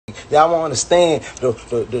Y'all won't understand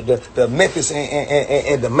the methods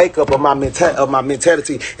and the makeup of my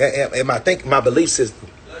mentality and my belief system.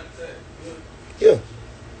 Yeah.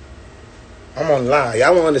 I'm on the line.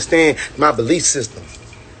 Y'all won't understand my belief system.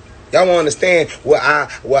 Y'all won't understand where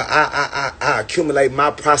I accumulate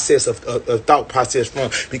my process of thought process from,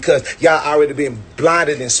 because y'all already been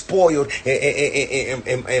blinded and spoiled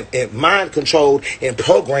and mind controlled and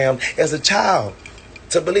programmed as a child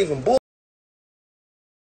to believe in bull.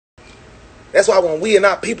 That's why when we and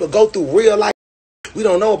our people go through real life, we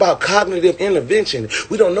don't know about cognitive intervention.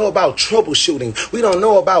 We don't know about troubleshooting. We don't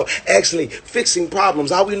know about actually fixing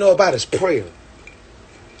problems. All we know about is prayer.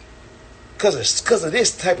 Because of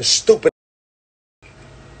this type of stupid.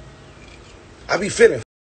 I be feeling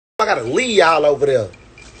I gotta leave y'all over there.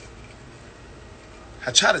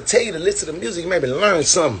 I try to tell you to listen to the music, maybe learn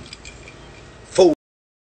something. Fool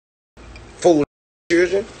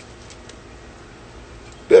children.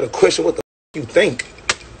 Better question what the you think.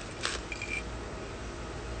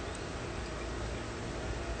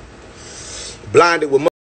 Blinded with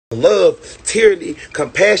love, tyranny,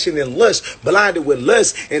 compassion, and lust. Blinded with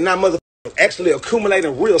lust and not motherfucking actually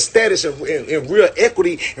accumulating real status and real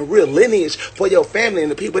equity and real lineage for your family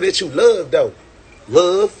and the people that you love, though.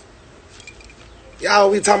 Love.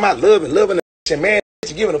 Y'all, we talking about love and loving the man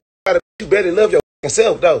that you giving a fuck out. You better love your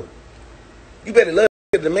self, though. You better love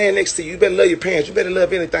the man next to you. You better love your parents. You better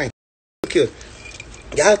love anything.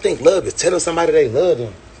 Y'all think love is telling somebody they love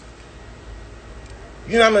them.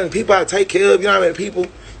 You know how many people I take care of? You know how many people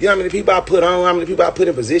I put on? How many people I put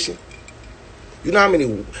in position? You know how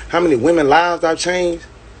many women lives I've changed?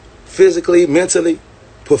 Physically, mentally,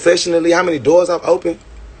 professionally, how many doors I've opened?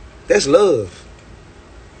 That's love.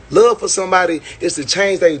 Love for somebody is to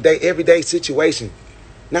change their everyday situation.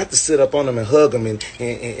 Not to sit up on them and hug them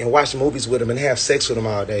and watch movies with them and have sex with them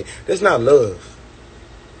all day. That's not love.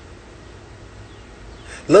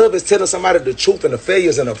 Love is telling somebody the truth and the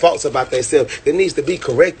failures and the faults about themselves that needs to be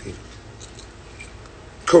corrected.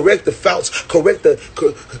 Correct the faults. Correct the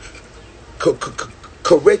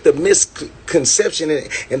misconception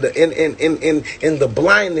and the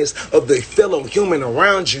blindness of the fellow human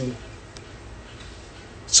around you,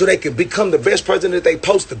 so they can become the best person that they're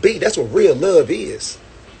supposed to be. That's what real love is.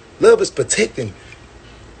 Love is protecting.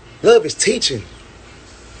 Love is teaching.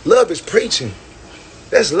 Love is preaching.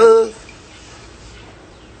 That's love.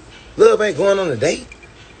 Love ain't going on a date.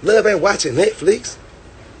 Love ain't watching Netflix.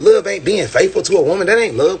 Love ain't being faithful to a woman. That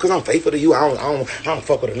ain't love, because I'm faithful to you. I don't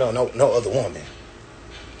fuck with no other woman.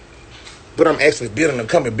 But I'm actually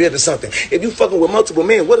becoming building something. If you fucking with multiple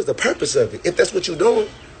men, what is the purpose of it? If that's what you're doing.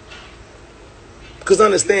 Because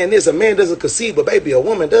understand this, a man doesn't conceive a baby, a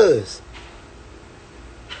woman does.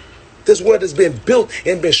 This world has been built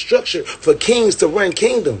and been structured for kings to run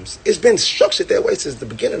kingdoms. It's been structured that way since the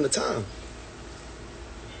beginning of time.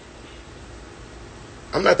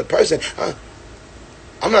 I'm not the person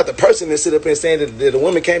that sit up and saying that a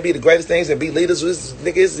woman can't be the greatest things and be leaders.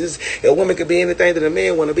 A woman can be anything that a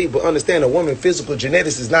man want to be. But understand, a woman's physical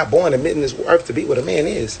genetics is not born admitting this earth to be what a man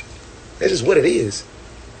is. That's just what it is.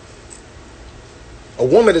 A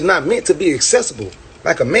woman is not meant to be accessible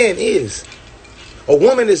like a man is. A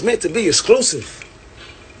woman is meant to be exclusive.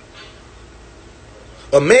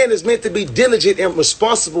 A man is meant to be diligent and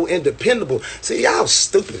responsible and dependable. See, y'all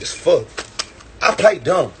stupid as fuck. I play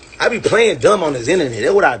dumb. I be playing dumb on this internet.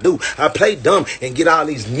 That's what I do. I play dumb and get all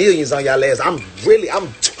these millions on y'all ass. I'm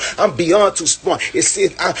beyond too smart.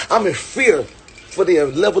 I'm in fear for the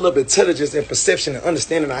level of intelligence and perception and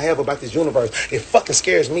understanding I have about this universe. It fucking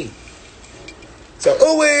scares me. So,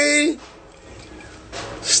 ooh-wee.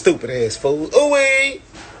 Stupid ass fool. Ooh-wee.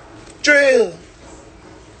 Drill.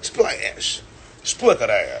 Splash. Splicker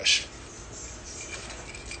dash.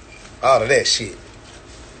 All of that shit.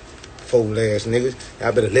 Fool ass niggas.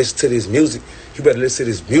 Y'all better listen to this music. You better listen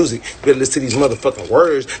to this music. You better listen to these motherfucking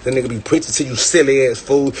words that nigga be preaching to you, silly ass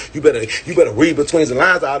fool. You better read between the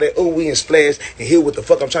lines, all that ooh-wee and splash, and hear what the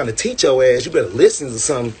fuck I'm trying to teach your ass. You better listen to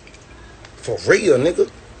something for real, nigga.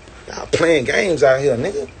 Y'all playing games out here,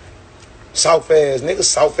 nigga. Soft ass niggas,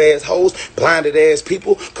 soft ass hoes, blinded ass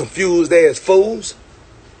people, confused ass fools.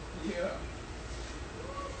 Yeah.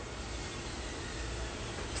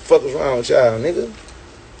 Fuck is wrong with y'all, nigga?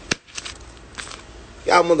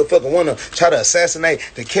 Y'all motherfucker wanna try to assassinate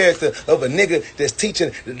the character of a nigga that's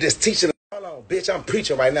teaching. Hold on, bitch, I'm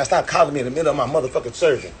preaching right now. Stop calling me in the middle of my motherfucking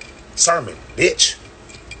sermon, bitch.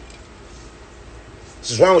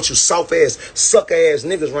 What's wrong with you soft ass, sucker ass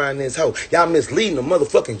niggas around this hoe? Y'all misleading the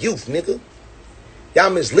motherfucking youth, nigga. Y'all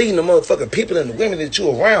misleading the motherfucking people and the women that you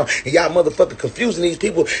around, and y'all motherfucking confusing these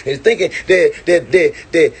people and thinking that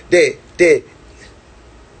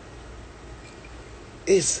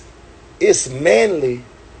it's manly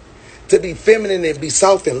to be feminine and be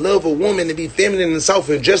soft and love a woman, to be feminine and soft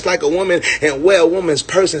and just like a woman and wear a woman's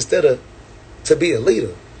purse instead of to be a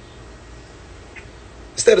leader.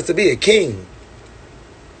 Instead of to be a king.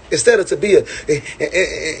 Instead of to be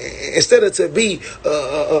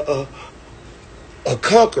a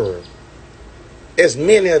conqueror. As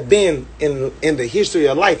men have been in the history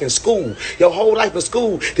of life in school. Your whole life in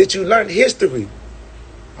school that you learned history.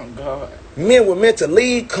 Oh God. Men were meant to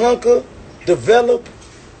lead, conquer, develop,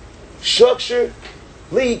 structure,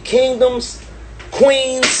 lead kingdoms,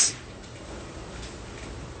 queens.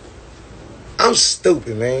 I'm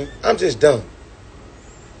stupid, man. I'm just dumb.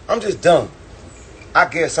 I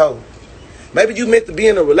guess so. Maybe you meant to be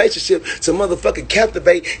in a relationship to motherfucking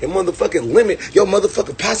captivate and motherfucking limit your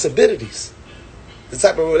motherfucking possibilities. The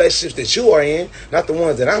type of relationships that you are in, not the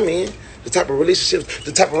ones that I'm in. The type of relationships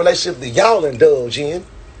that y'all indulge in.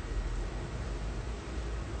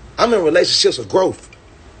 I'm in relationships of growth.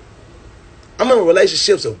 I'm in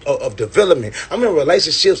relationships of development. I'm in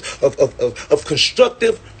relationships of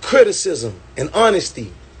constructive criticism and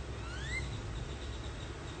honesty.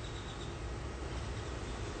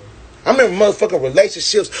 I'm in motherfucking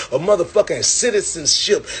relationships of motherfucking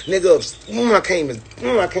citizenship, nigga. I can't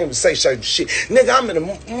even say certain shit. Nigga, I'm in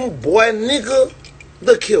a, boy, nigga.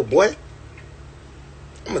 Look here, boy.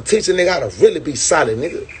 I'm gonna teach a nigga how to really be solid,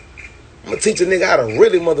 nigga. I'm gonna teach a nigga how to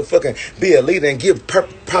really motherfucking be a leader and give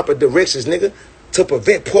proper directions, nigga, to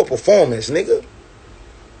prevent poor performance, nigga.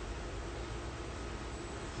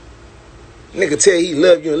 Nigga tell you he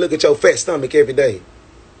love you and look at your fat stomach every day.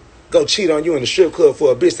 Go cheat on you in the strip club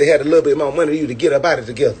for a bitch that had a little bit more money than you to get up out of it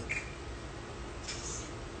together.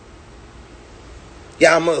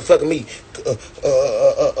 Y'all motherfucking me.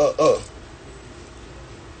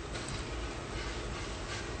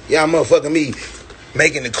 Y'all motherfucking me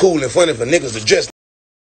making it cool and funny for niggas to dress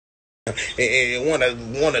and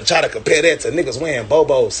wanna try to compare that to niggas wearing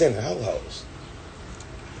bobos, sending ho-hos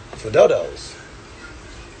for dodos.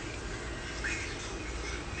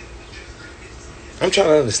 I'm trying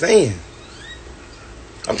to understand.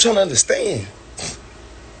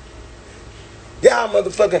 Y'all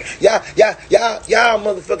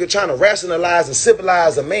motherfucking trying to rationalize and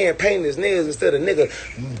civilize a man painting his nails instead of nigga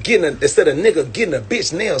getting a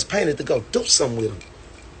bitch nails painted to go do something with him.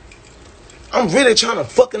 I'm really trying to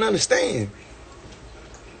fucking understand.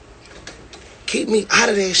 Keep me out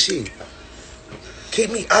of that shit.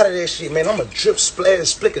 Man. I'm a drip,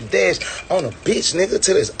 splash, flick a dash on a bitch, nigga,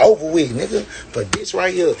 till it's over with, nigga. But this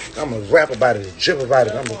right here, I'm going to rap about it, drip about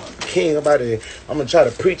it. I'm a king about it. I'm going to try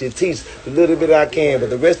to preach and teach the little bit I can, but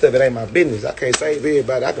the rest of it ain't my business. I can't save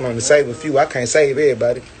everybody. I can only save a few. I can't save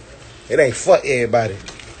everybody. It ain't for everybody.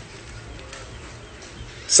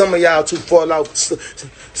 Some of y'all too far out.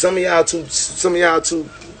 Some of y'all too far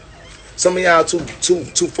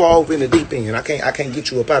off in the deep end. I can't get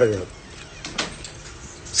you up out of there.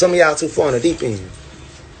 Some of y'all too far in the deep end.